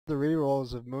the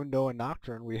rerolls of Mundo and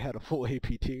Nocturne, we had a full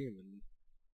AP team, and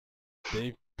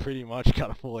they pretty much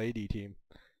got a full AD team.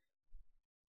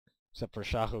 Except for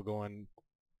Shaco going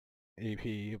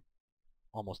AP,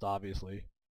 almost obviously.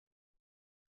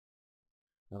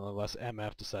 Unless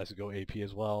MF decides to go AP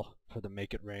as well for the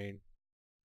Make It Rain.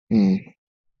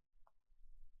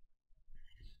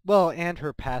 Well, and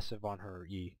her passive on her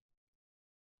E.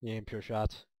 The aim pure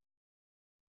shots.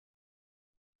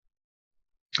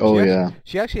 Oh, yeah.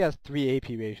 She actually has 3 AP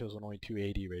ratios and only 2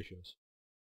 AD ratios.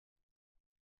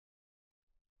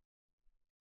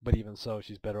 But even so,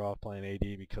 she's better off playing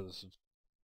AD because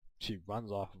she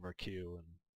runs off of her Q and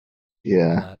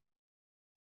Yeah. all that.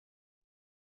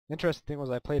 Interesting thing was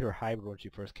I played her hybrid when she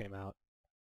first came out.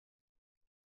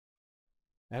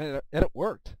 And it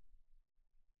worked.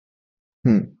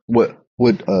 What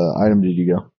item did you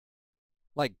go?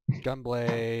 Like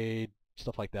Gunblade,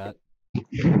 stuff like that.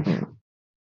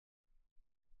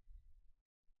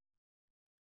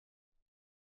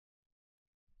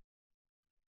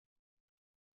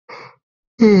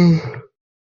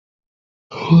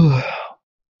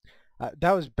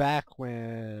 That was back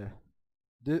when...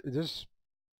 That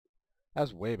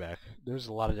was way back. There's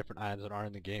a lot of different items that aren't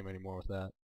in the game anymore with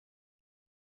that.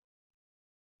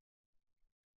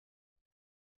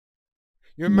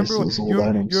 You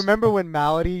remember when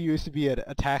Malady used to be an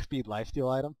attack speed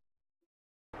lifesteal item?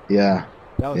 Yeah.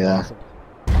 That was awesome.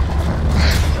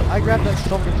 I grabbed that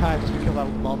so many times just because I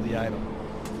loved the item.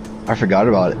 I forgot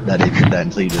about it, that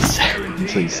until you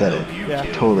said it. Yeah. I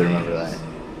totally remember that.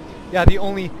 Yeah,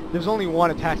 there's only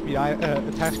one attack speed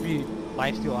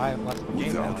lifesteal item left in the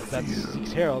game now. That's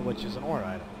Zeke's Herald, which is an aura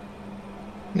item.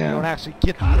 Yeah. You don't actually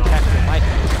get the attack speed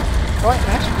lifesteal. Oh,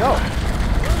 actually no.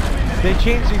 They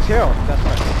changed Zeke's Herald. That's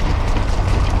right.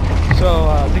 So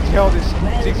Zeke's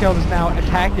Herald is now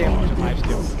attack damage and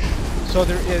lifesteal. So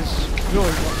there is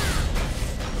really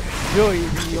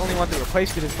the only one that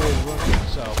replaced it is Blade of the Ruin.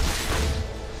 So.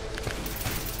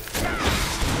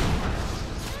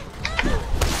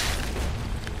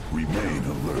 Remain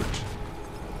alert.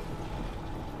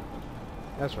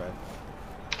 That's right.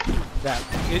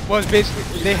 It was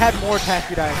basically, they had more attack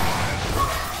speed items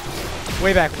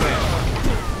way back when.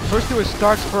 First it was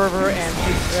Stark's Fervor and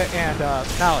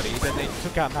Malady, then they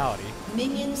took out Malady.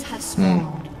 Minions have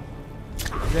spawned.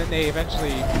 Then they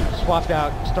eventually swapped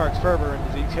out Stark's Fervor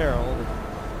into Zeke's Herald, and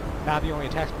now the only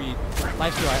attack speed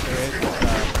lifesteal item there is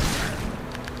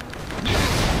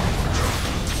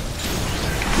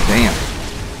Damn.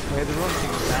 Blade of the Ruin King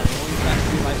is now the only attack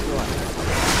speed lifesteal item.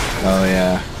 Oh,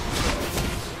 yeah.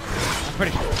 I'm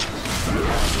pretty sure.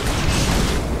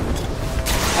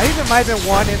 I think there might have been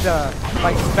one in the,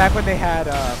 like, back when they had,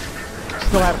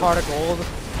 still had Heart of Gold.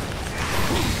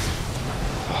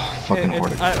 Fucking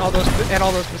Heart of Gold. And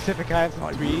all those specific items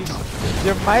and threes.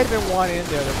 There might have been one in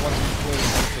there that wasn't really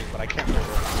something, but I can't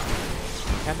remember.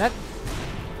 And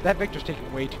that Victor's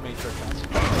taking way too many shortcuts.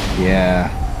 Yeah.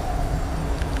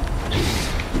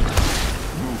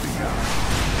 Moving out.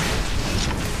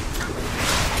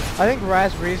 I think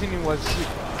Raz reasoning was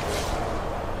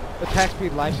attack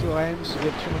speed lifesteal items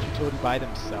give too much utility by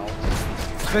themselves.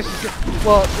 Especially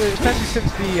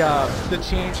since the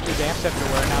change to Dam Scepter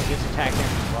where it now gives attack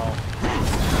damage as well.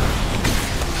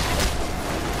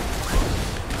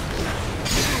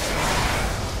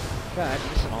 God, I'm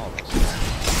missing all of this.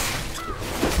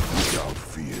 Without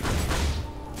fear.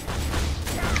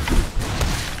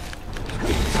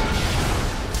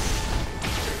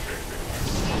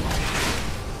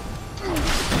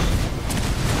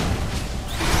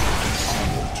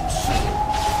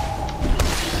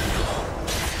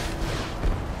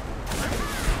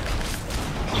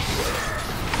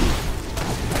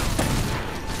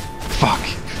 Fuck.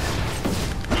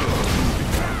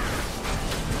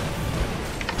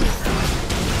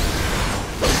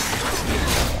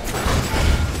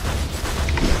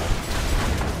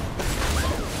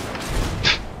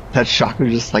 That shot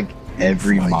was just like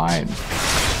every mine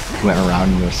went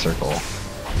around in a circle.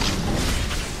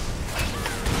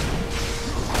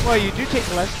 Well, you do take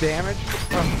less damage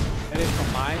from additional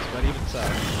mines, but even so.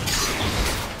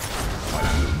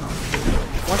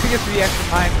 Once it gets to the extra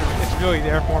mines, it's really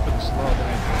there more for the slow than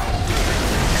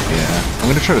anything. Yeah. I'm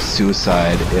gonna try to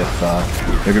suicide if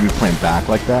they're gonna be playing back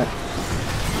like that.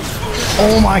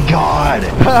 Oh my god!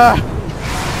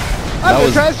 I'm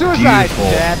gonna try suicide,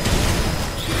 beautiful. Dad.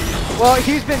 Well,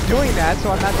 he's been doing that, so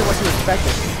I'm not sure what you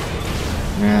expected.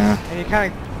 Yeah. And you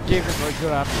kind of gave him a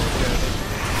good opportunity.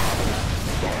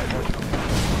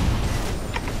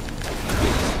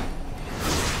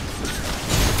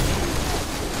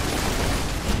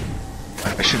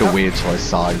 I should have waited till I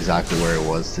saw exactly where it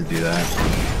was to do that.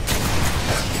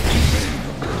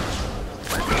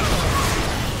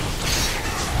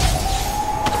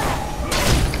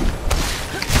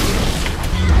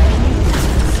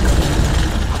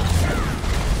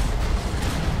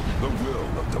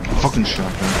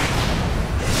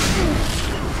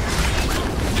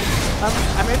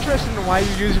 I'm interested in why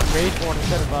you're using Rageborn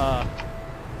instead of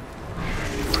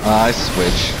I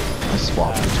switch. I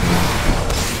swap between.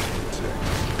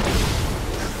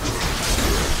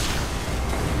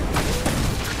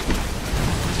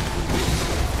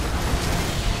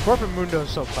 Corporate Mundo is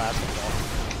so classic though.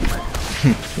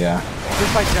 Yeah.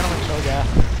 Just like Gentleman Cho'Gath.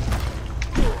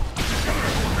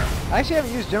 I actually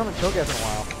haven't used Gentleman Cho'Gath in a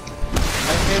while.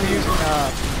 I've been using oh,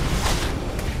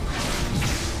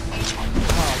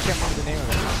 I can't remember the name of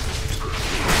it.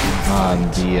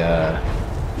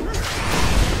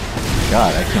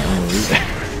 God, I can't remember either.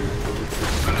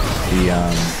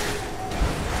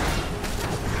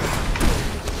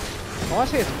 I want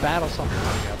to say it's Battle something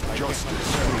like that. But I can't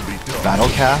remember.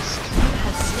 Battlecast?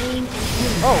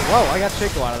 Oh, whoa, I got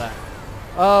Shaco out of that.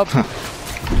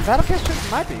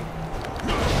 Battlecast might be.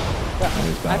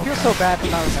 Yeah, I feel so bad for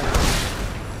not remembering.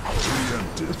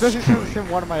 Especially since it's in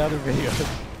one of my other videos.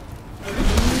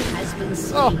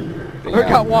 Oh, I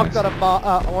got walked on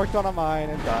a mine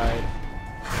and died.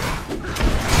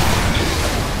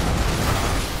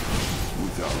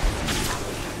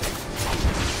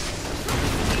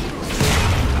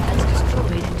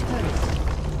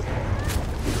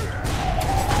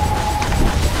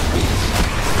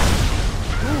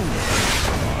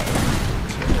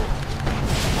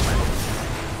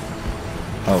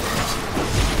 Oh.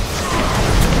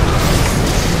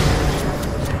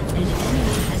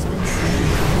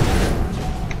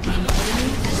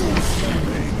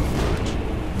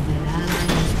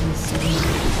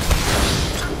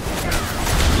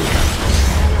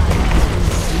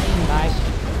 Nice.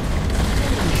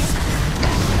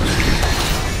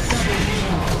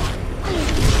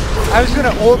 I was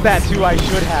gonna ult that too, I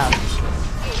should have.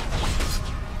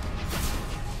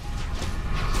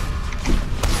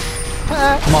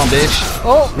 Come on, bitch.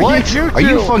 Oh, What? Are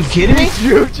you fucking kidding me?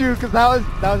 You too, because that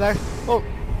was actually. Oh,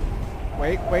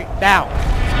 wait, now.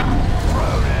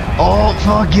 Oh,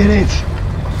 fuck, get it.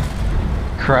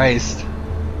 Christ.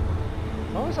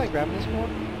 What was I grabbing this for?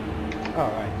 Oh,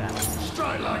 right now.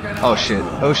 Oh shit.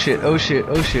 Oh shit. Oh shit.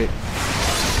 Oh shit.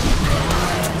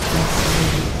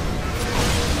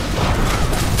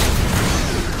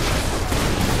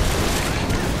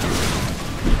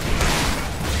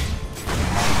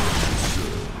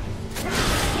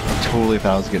 Totally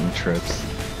thought I was getting trips.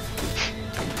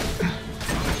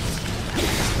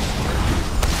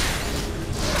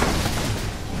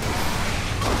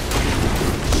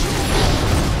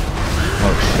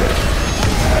 Oh shit.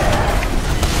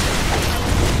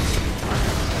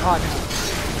 Oh,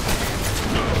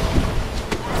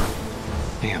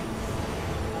 Damn.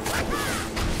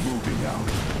 Moving out.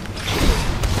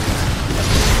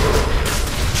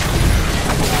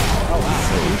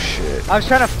 Oh shit. I was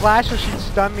trying to flash so she'd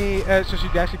stun me, so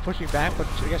she'd actually push me back, but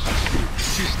I guess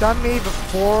she stunned me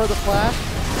before the flash,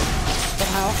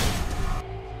 somehow.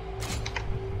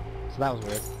 So that was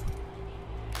weird.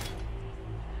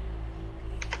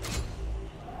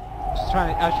 I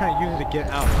was trying to use it to get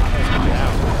out.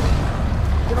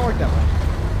 Didn't work that way.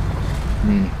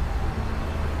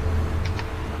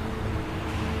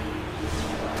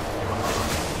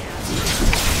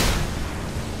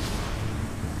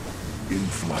 In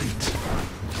flight.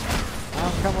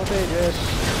 I'll come with Aegis.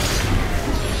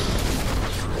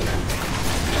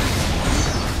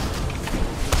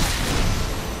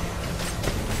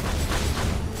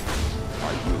 I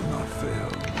will not fail.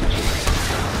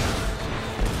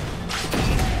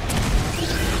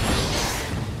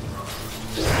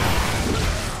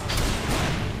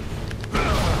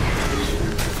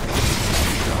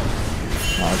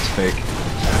 Oh, it's fake.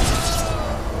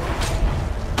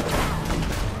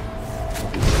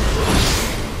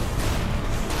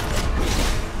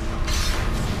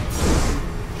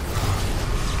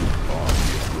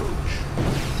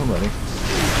 Somebody.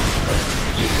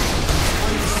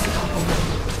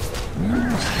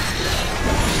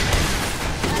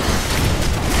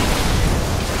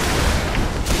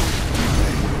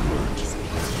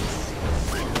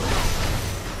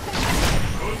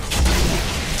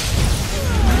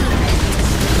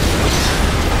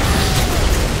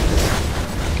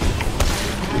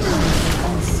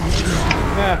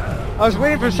 Yeah, I was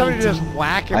waiting for somebody to just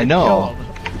whack him I and know. kill him.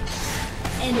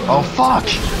 Oh fuck!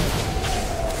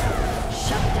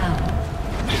 Shut down.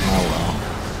 Oh well.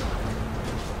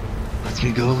 Let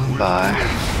me go by.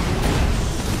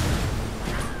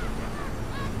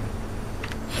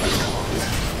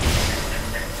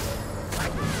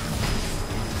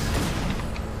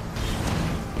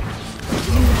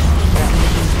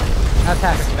 That's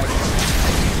half expected.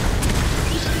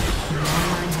 An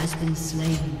ally has been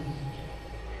slain.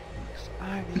 I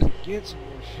need get some more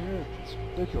shit. It's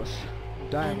ridiculous. I'm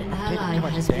dying. An I'm taking ally too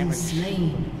much has been damage.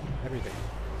 slain. Everything.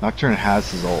 Nocturne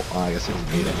has his ult. Oh, I guess he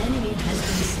doesn't need The it. enemy has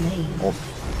been slain. Ult.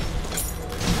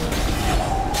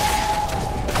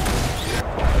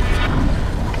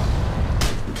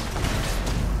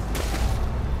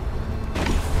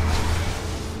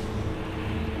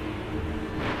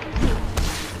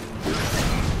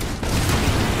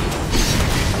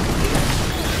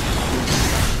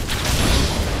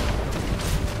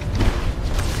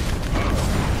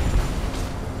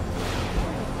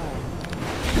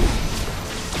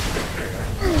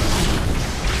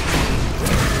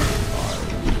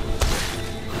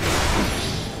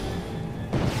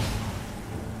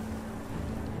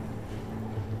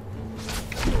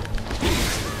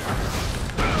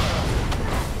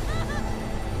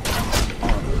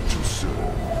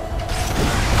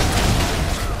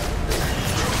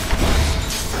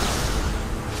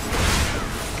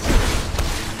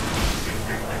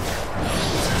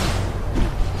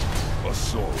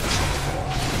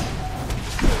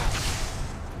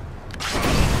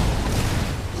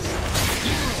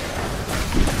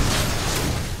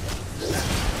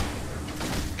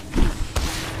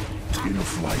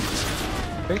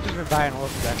 Victor's been buying all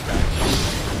of that guy.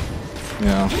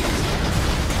 Yeah.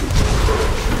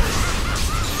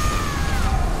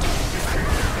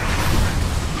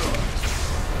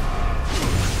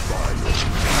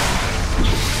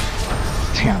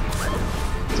 Damn.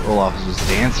 This Olaf is just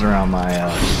dancing around my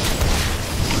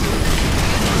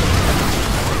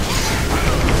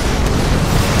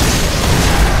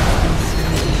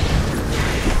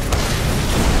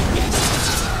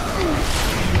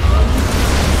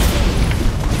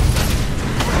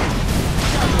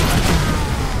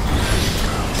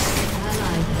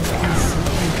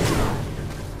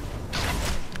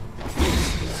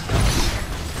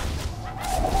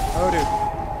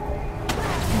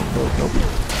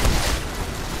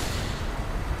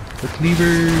the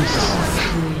cleavers.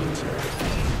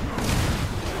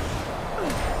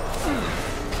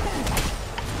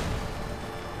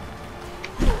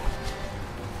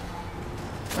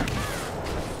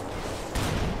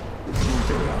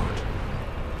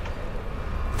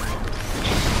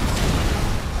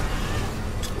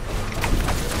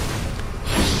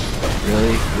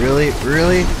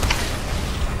 Really?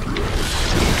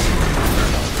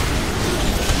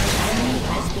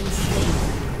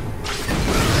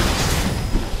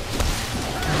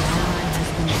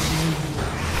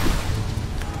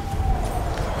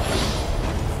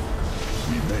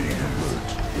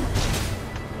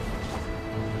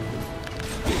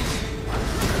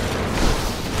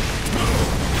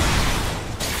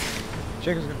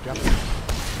 Jacob's gonna jump.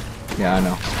 Yeah, I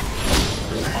know.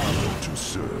 To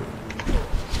serve.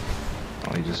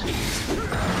 Oh, he just.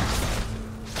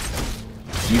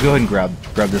 You go ahead and grab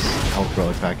this health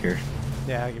relic back here.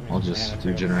 Yeah, give me. I'll some just mana too.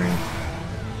 regenerate.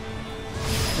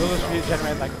 You'll just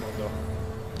regenerate like a Mundo.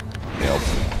 Yep.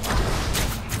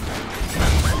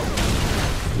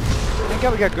 I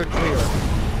think we got good clear.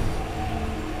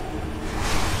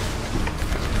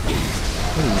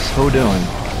 What is this hoe doing?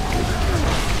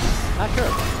 Not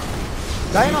sure.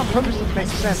 Dying on purpose doesn't make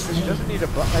sense because she doesn't need a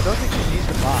buy. I don't think she needs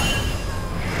to buy.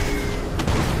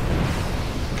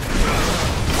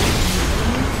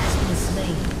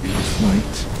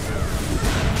 Right.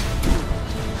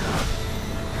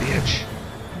 Bitch.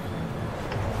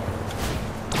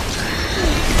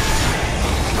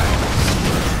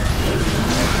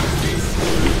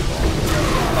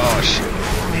 Oh shit.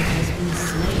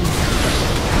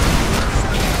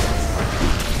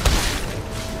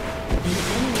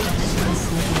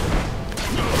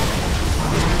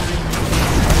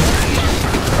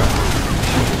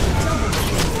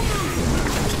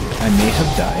 I may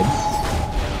have died.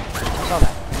 I saw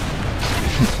that.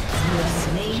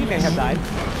 She may have died.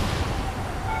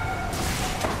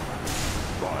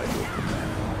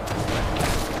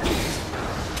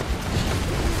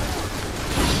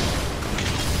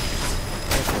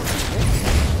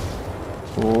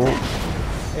 Oh.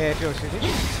 If you're shooting.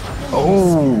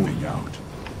 Oh. Out.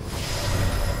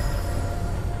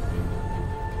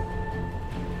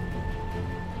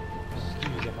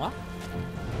 Excusez-moi.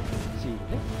 See.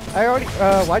 I already.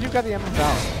 Why'd you got the Emerald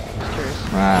Valley? Just curious.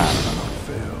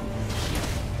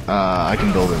 I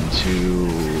can build into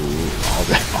all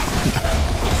that.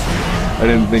 I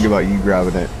didn't think about you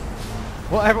grabbing it.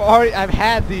 Well, I've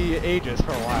had the Aegis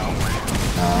for a while.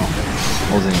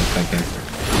 I wasn't even thinking.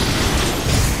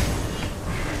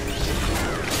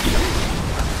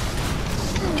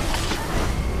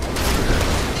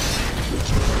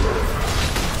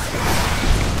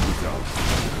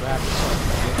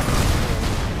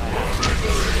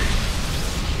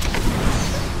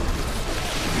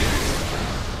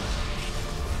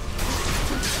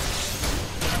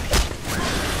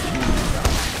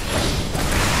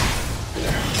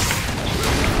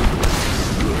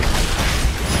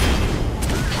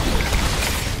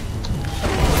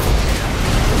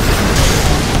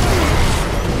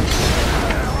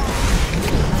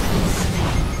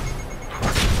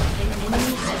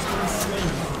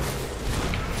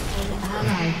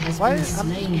 Why? been I'm just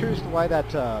slain. curious to why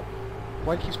that.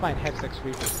 Why he keeps buying Hex next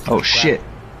week? Oh shit.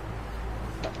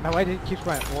 Now why did he keep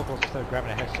buying Oracles instead of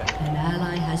grabbing a Hex check? An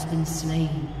ally has been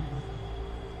slain.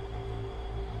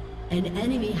 An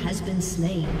enemy has been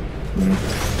slain. An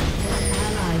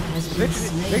ally has been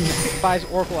slain. Victor buys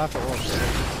Oracle after Oracle.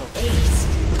 So Ace.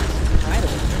 kind of.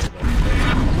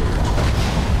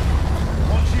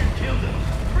 Once you've killed him,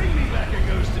 bring me back a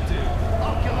ghost or two.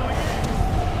 I'll kill him again.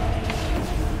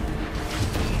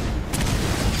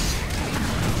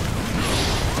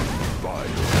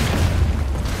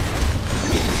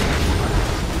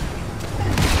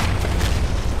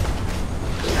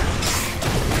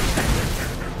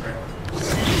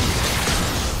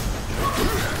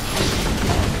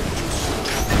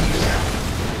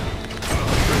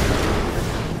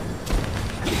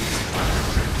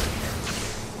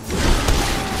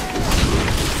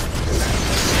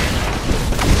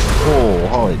 Oh,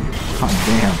 holy, god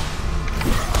damn.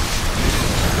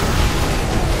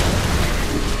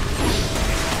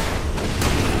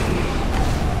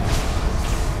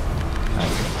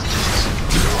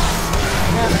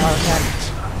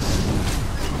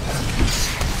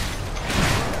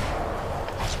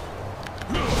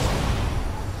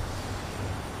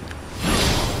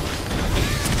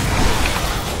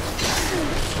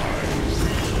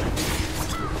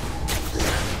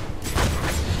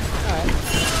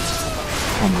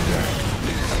 Oh my god.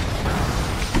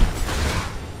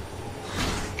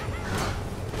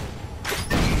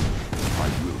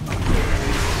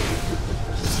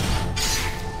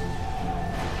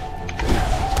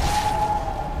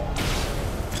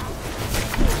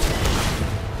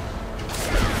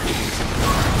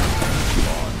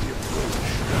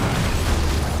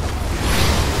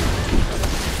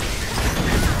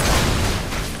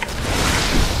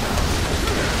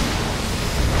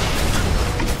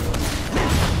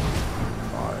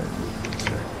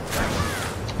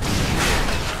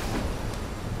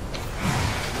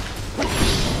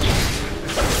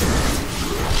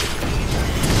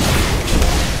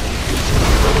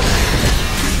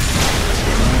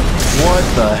 What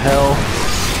the hell?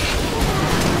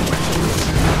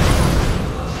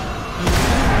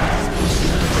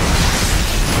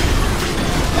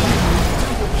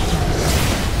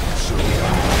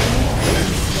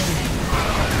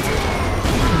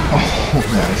 Oh,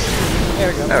 nice. There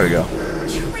we go. There we go.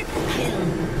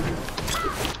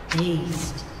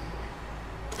 Aced.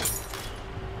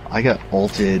 I got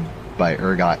ulted by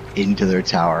Urgot into their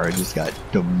tower and just got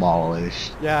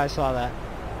demolished. Yeah, I saw that.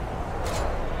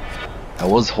 I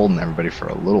was holding everybody for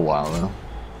a little while though.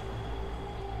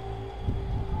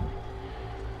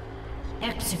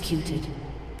 Executed.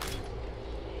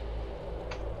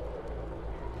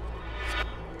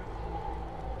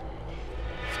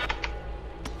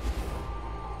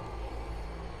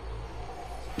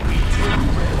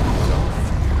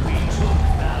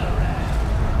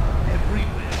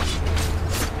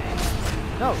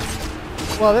 No.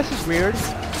 Well, this is weird.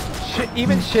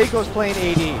 Even Shaco's playing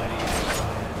AD.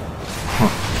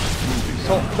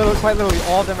 So, quite literally,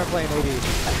 all of them are playing AD.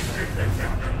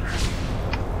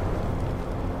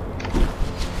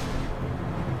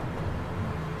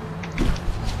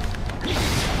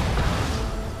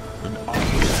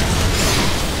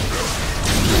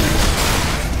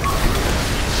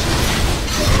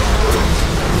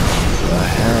 The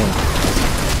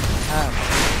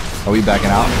hell? Are we backing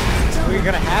out? We're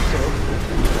gonna have to.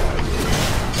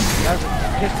 That's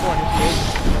his point, his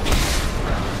game.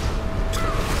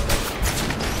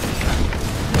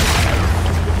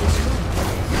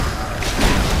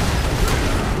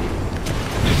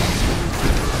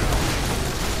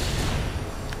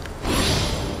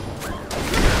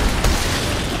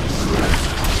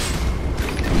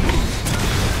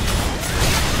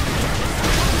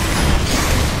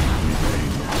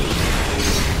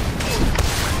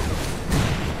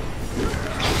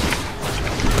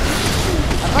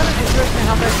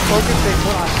 How much focus they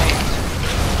put on things.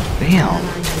 Damn.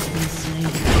 Ally has been slain.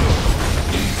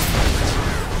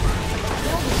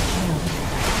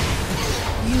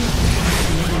 You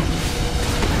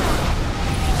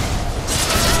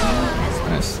has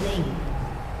been Nice. slain.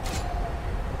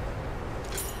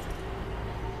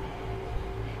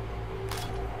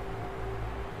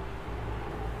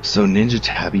 So Ninja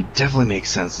Tabby definitely makes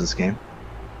sense this game.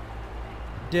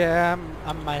 Yeah,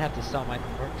 I might have to sell my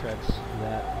convert treads for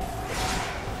that.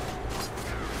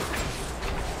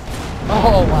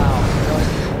 Oh wow!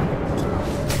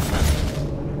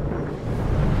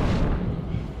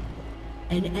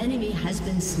 An enemy has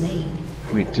been slain.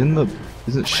 Wait,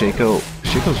 isn't Shaco's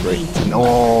right?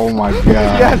 Oh my god.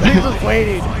 Yeah, he was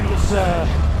waiting.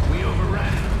 We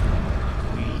overran.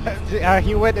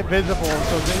 he went invisible,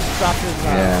 so Zing dropped his.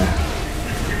 Yeah.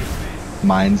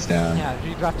 Mine's down. Yeah,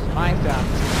 he dropped his mines down.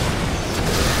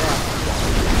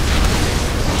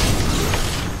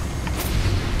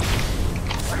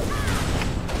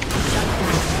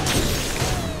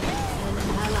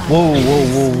 Whoa, whoa,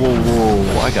 whoa, whoa,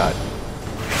 whoa! I got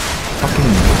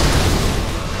fucking.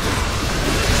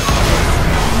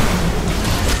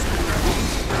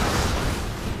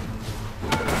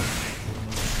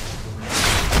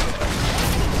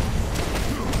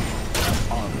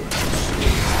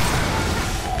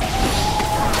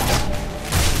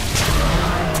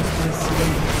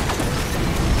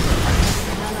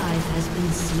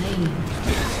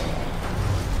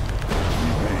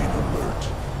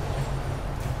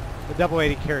 The double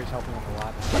 80 carries helping them a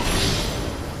lot.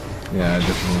 Yeah,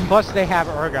 definitely. Plus they have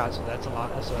Urgot, so that's a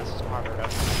lot. So that's a smart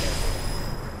Urgot.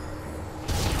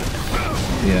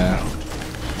 Yeah.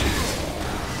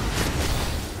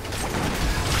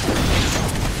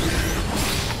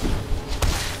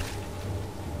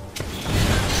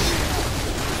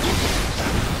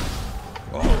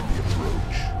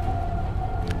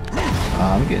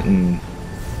 I'm getting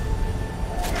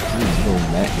little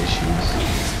net issues.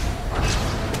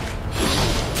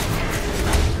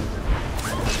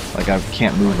 Like I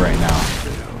can't move right now.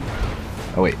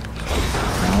 Oh wait.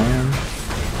 Now I am?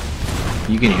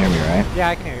 You can hear me, right? Yeah,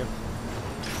 I can hear you.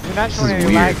 You're not This showing is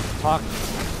any lag weird. talking.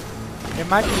 It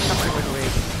might be something with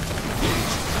lag.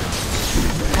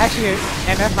 Actually,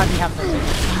 MF might be having the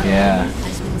same. Yeah.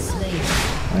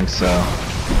 I think so.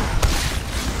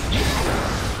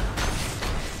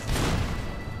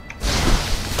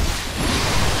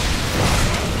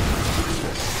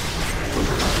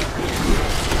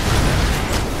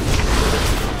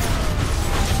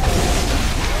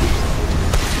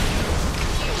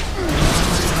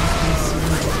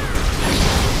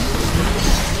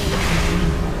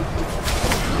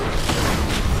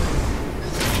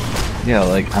 Yeah,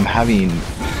 like I'm having,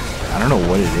 I don't know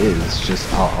what it is,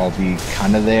 just I'll be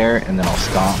kind of there and then I'll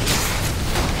stop.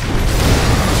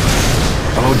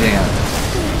 Oh damn.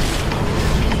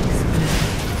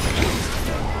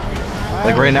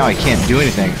 Like right now I can't do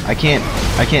anything. I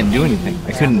can't do anything.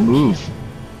 I couldn't move.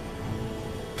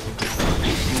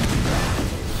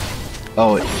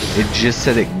 Oh, it just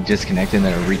said it disconnected and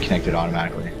then it reconnected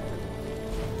automatically.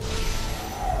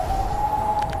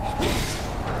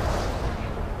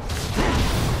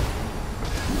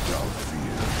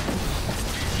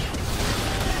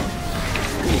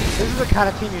 This is the kind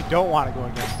of team you don't want to go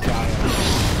against, Galio.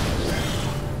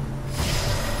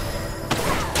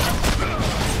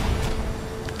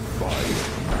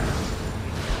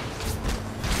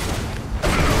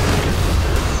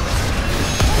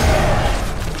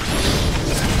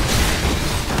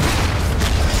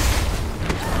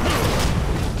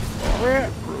 Where?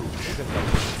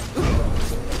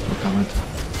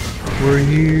 We're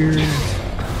here.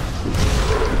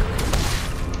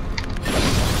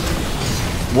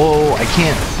 Whoa, I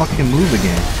can't fucking move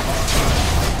again.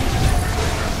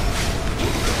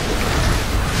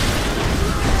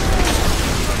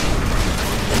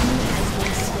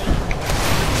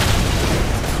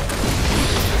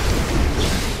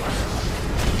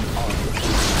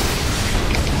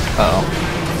 Uh-oh.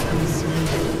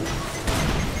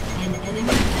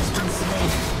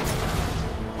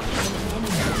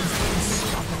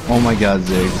 Oh my god,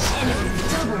 Ziggs.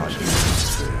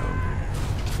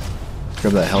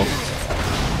 Grab that health.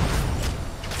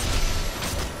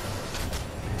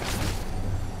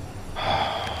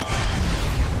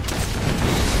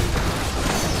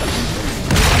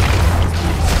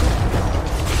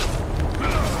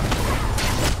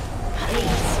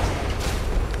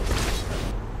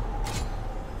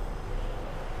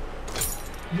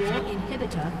 Your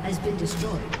inhibitor has been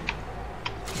destroyed.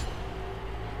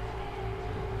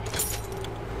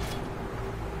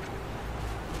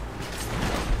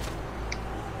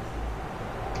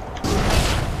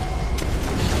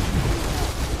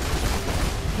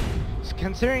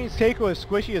 Considering Seiko is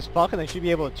squishy as fuck and they should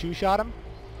be able to two-shot him.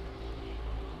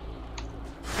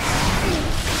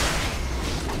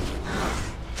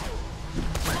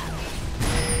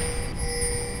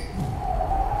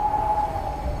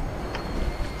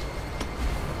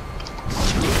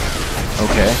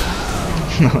 Okay.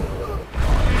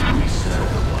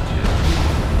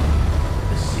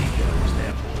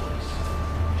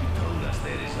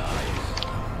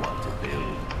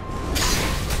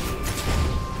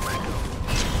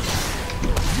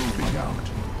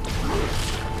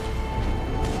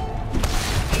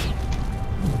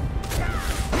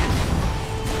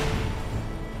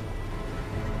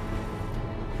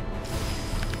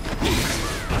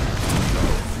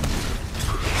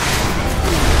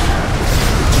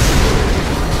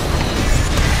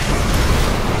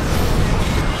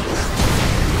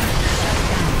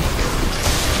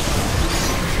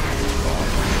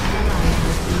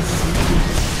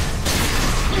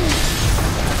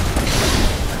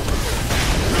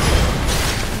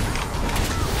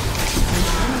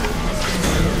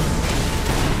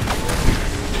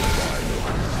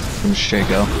 from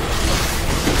Shaco.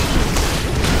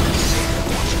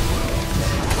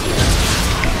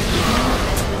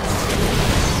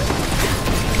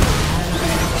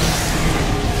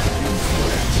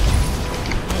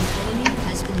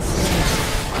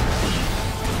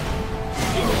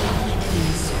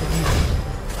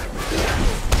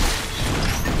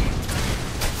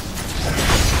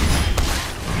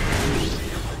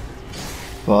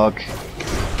 Fuck.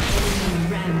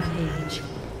 Rampage.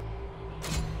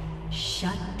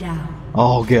 Shut down.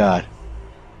 Oh god.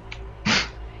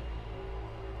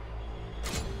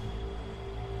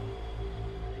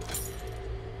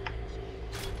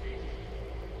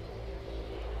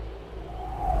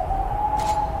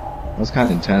 That was kind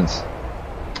of intense.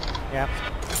 Yeah.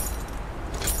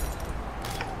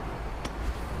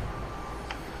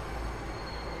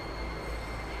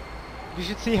 You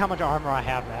should see how much armor I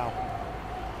have now.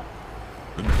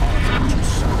 I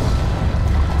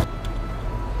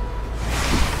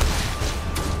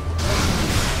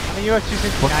mean, you have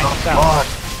 269 yourself.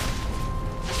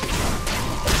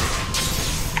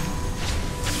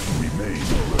 Remain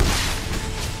alert.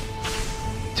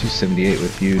 278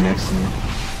 with you next to me.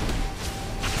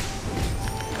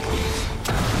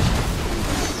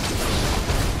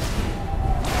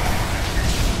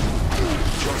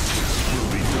 Justice will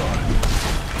be done.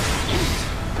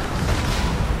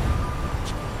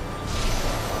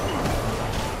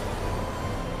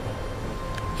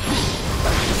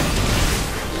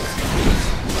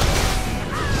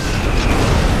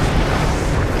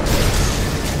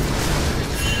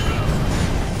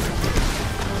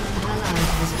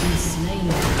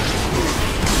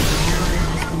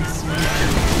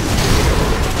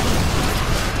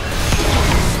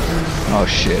 Oh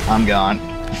shit, I'm gone.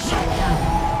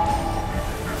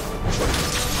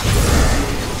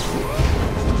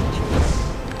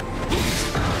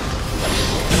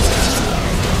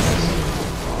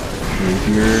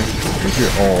 Here's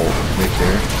your ult right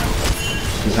there.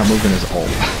 He's not moving his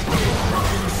ult.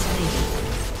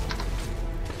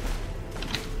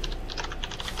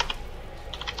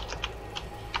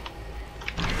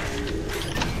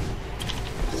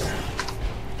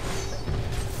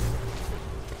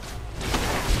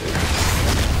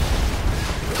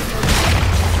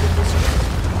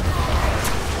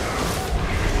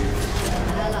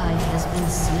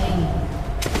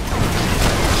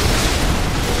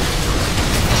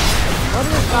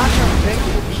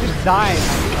 Die.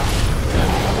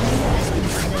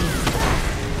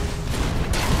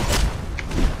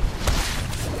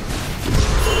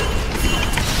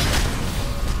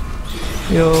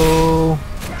 Yo.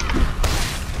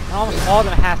 Almost all of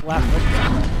them have left.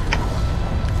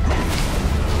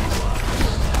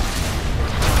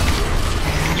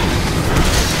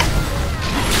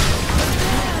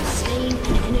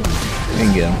 Can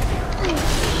get him.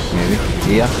 Maybe.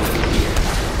 Yeah.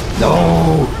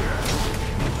 No.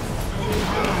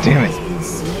 Damn it.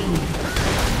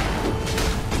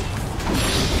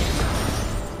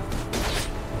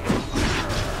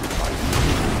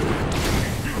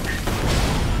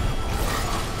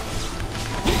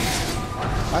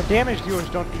 Our damage dealers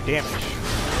don't do damage.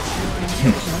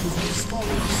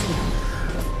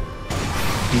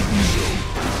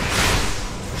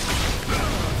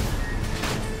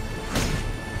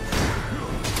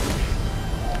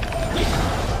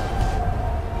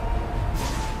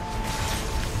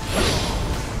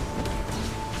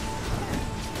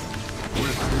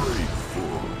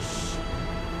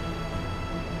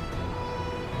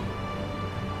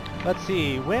 Let's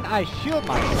see, when I shield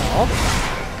myself,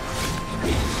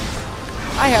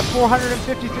 I have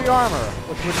 453 armor,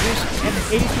 which would reduce an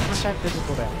 82%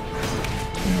 physical damage.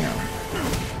 Yeah.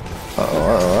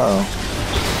 Uh-oh.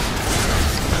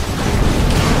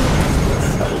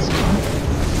 That was fun.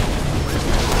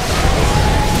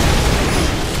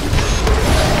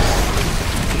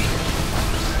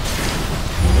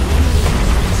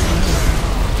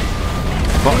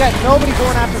 You got nobody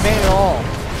going after Bane at all.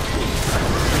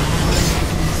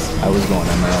 I was going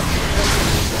ML.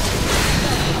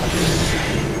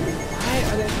 Why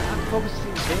are they not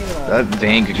focusing Bane at all? That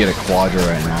Vayne could get a quadra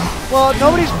right now. Well,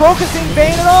 nobody's focusing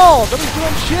Bane at all. Nobody's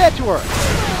doing shit to her.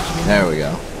 There we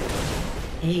go.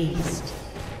 Aced.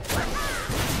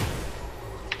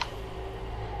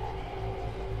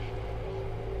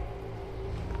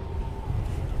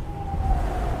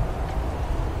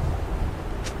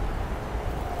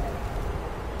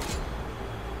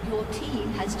 Your team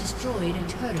has destroyed a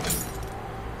turret.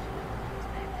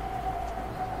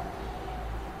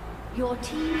 Your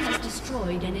team has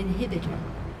destroyed an inhibitor.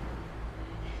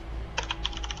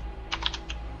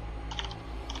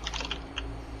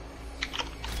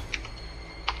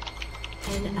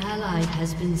 An ally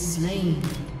has been slain.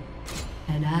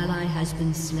 An ally has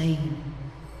been slain.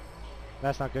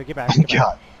 That's not good. Get back. Oh Get back.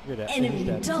 god. You're dead. He's Enemy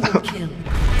dead. double kill. Want to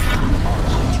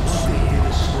hear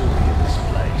the story of this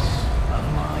place, of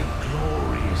my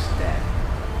glorious death?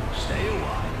 Stay a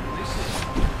while and listen.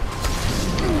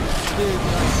 Dude,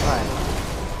 that's fine.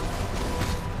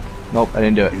 Nope, I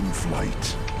didn't do it. In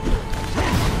flight.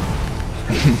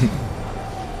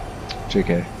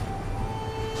 JK.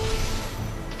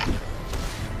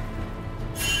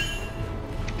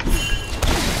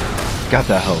 Got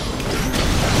that hope.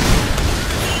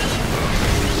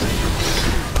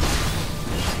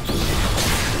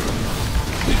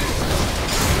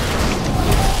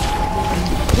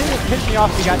 Didn't piss me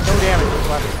off. He got no damage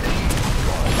whatsoever.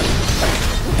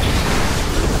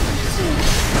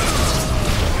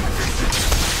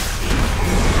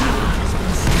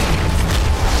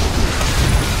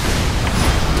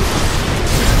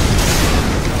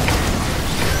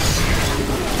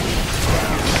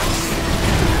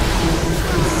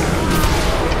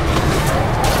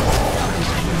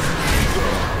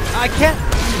 I can't.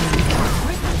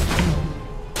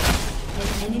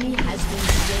 An enemy has been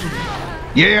slain.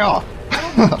 Yeah!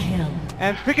 Kill.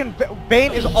 And freaking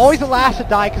Bane is always the last to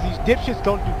die because these dipshits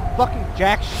don't do fucking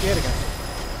jack shit against him.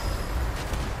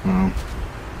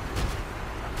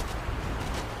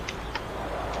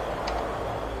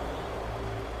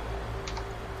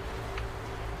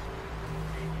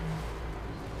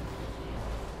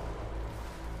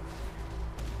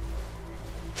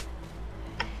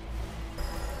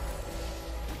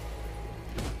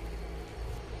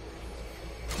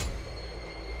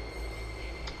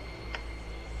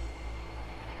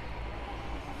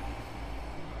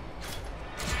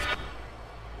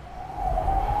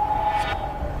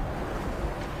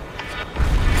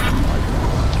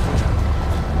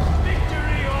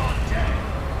 Victory or death,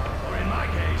 or in my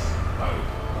case, both.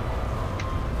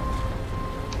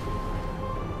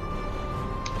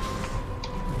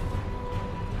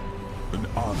 An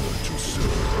honor to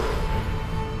serve.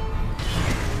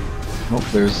 Nope,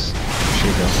 there's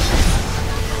Shaco.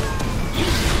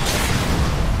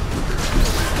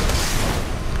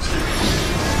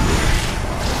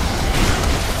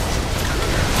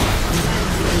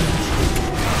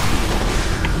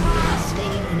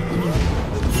 Slain an enemy.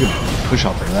 Good push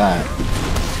off for that.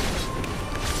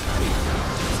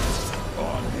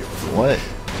 What?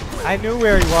 I knew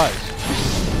where he was.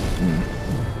 An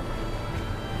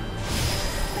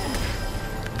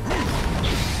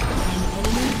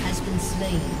enemy has been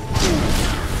slain.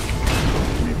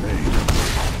 Remain.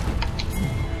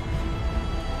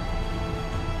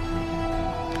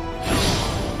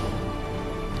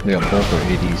 They got both their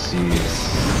ADCs.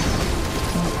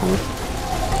 Oh, cool.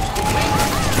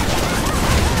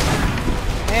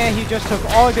 And he just took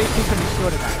all his AP from his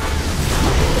sword tonight.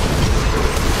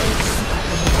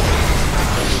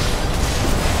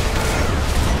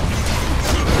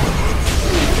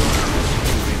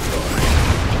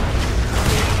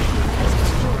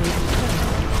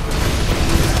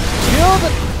 Kill the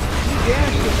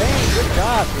damage to Bane. Good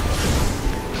job.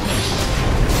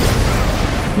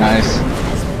 Nice.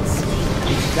 Has been slain.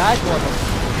 He died for him.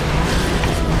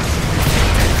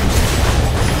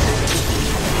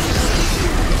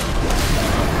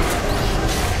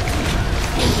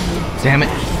 Damn it.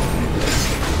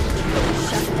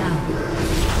 Shut down.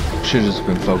 Should've just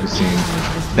been focusing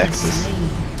Nexus. Slain.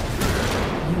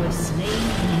 You have slain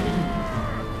an enemy.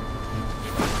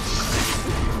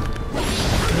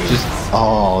 Just,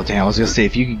 oh damn, I was gonna say,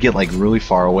 if you could get like really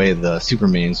far away, the super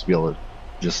minions would be able to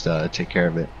just take care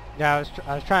of it. Yeah, I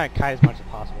was trying to kite as much as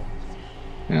possible.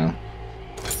 Yeah.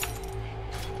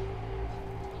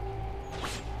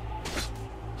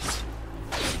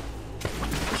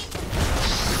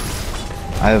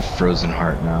 I have Frozen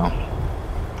Heart now.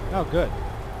 Oh, good.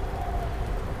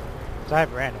 So I have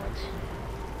randoms,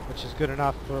 which is good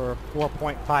enough for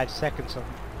 4.5 seconds of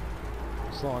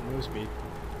slowing move speed.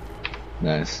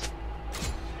 Nice.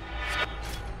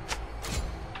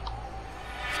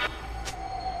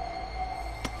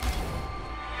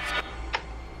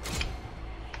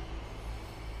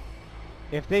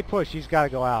 If they push, he's got to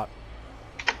go out.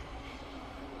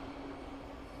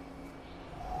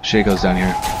 Shaco's down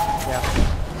here. Yeah.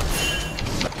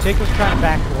 Jacob's trying to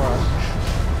backdoor us.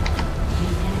 The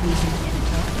enemy's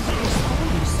inhibitor is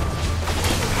almost.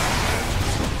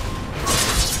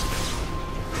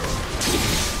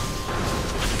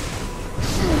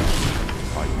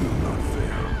 I will not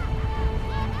fail.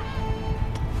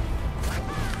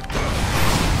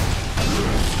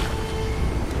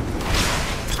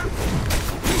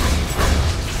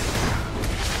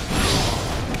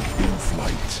 In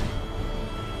flight.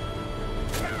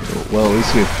 Well, at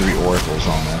least we have 3 oracles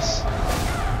on this.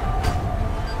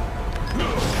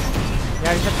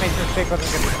 Yeah, he just made sure Sig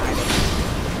wasn't gonna be behind him.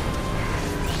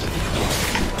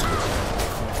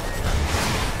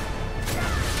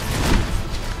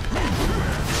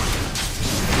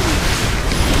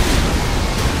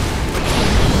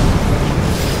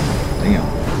 Damn.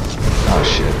 Oh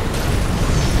shit.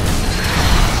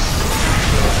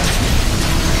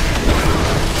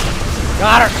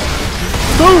 Got her!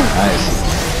 Boom! Nice.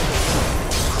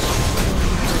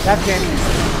 That's it.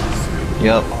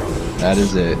 Yep. That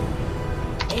is it.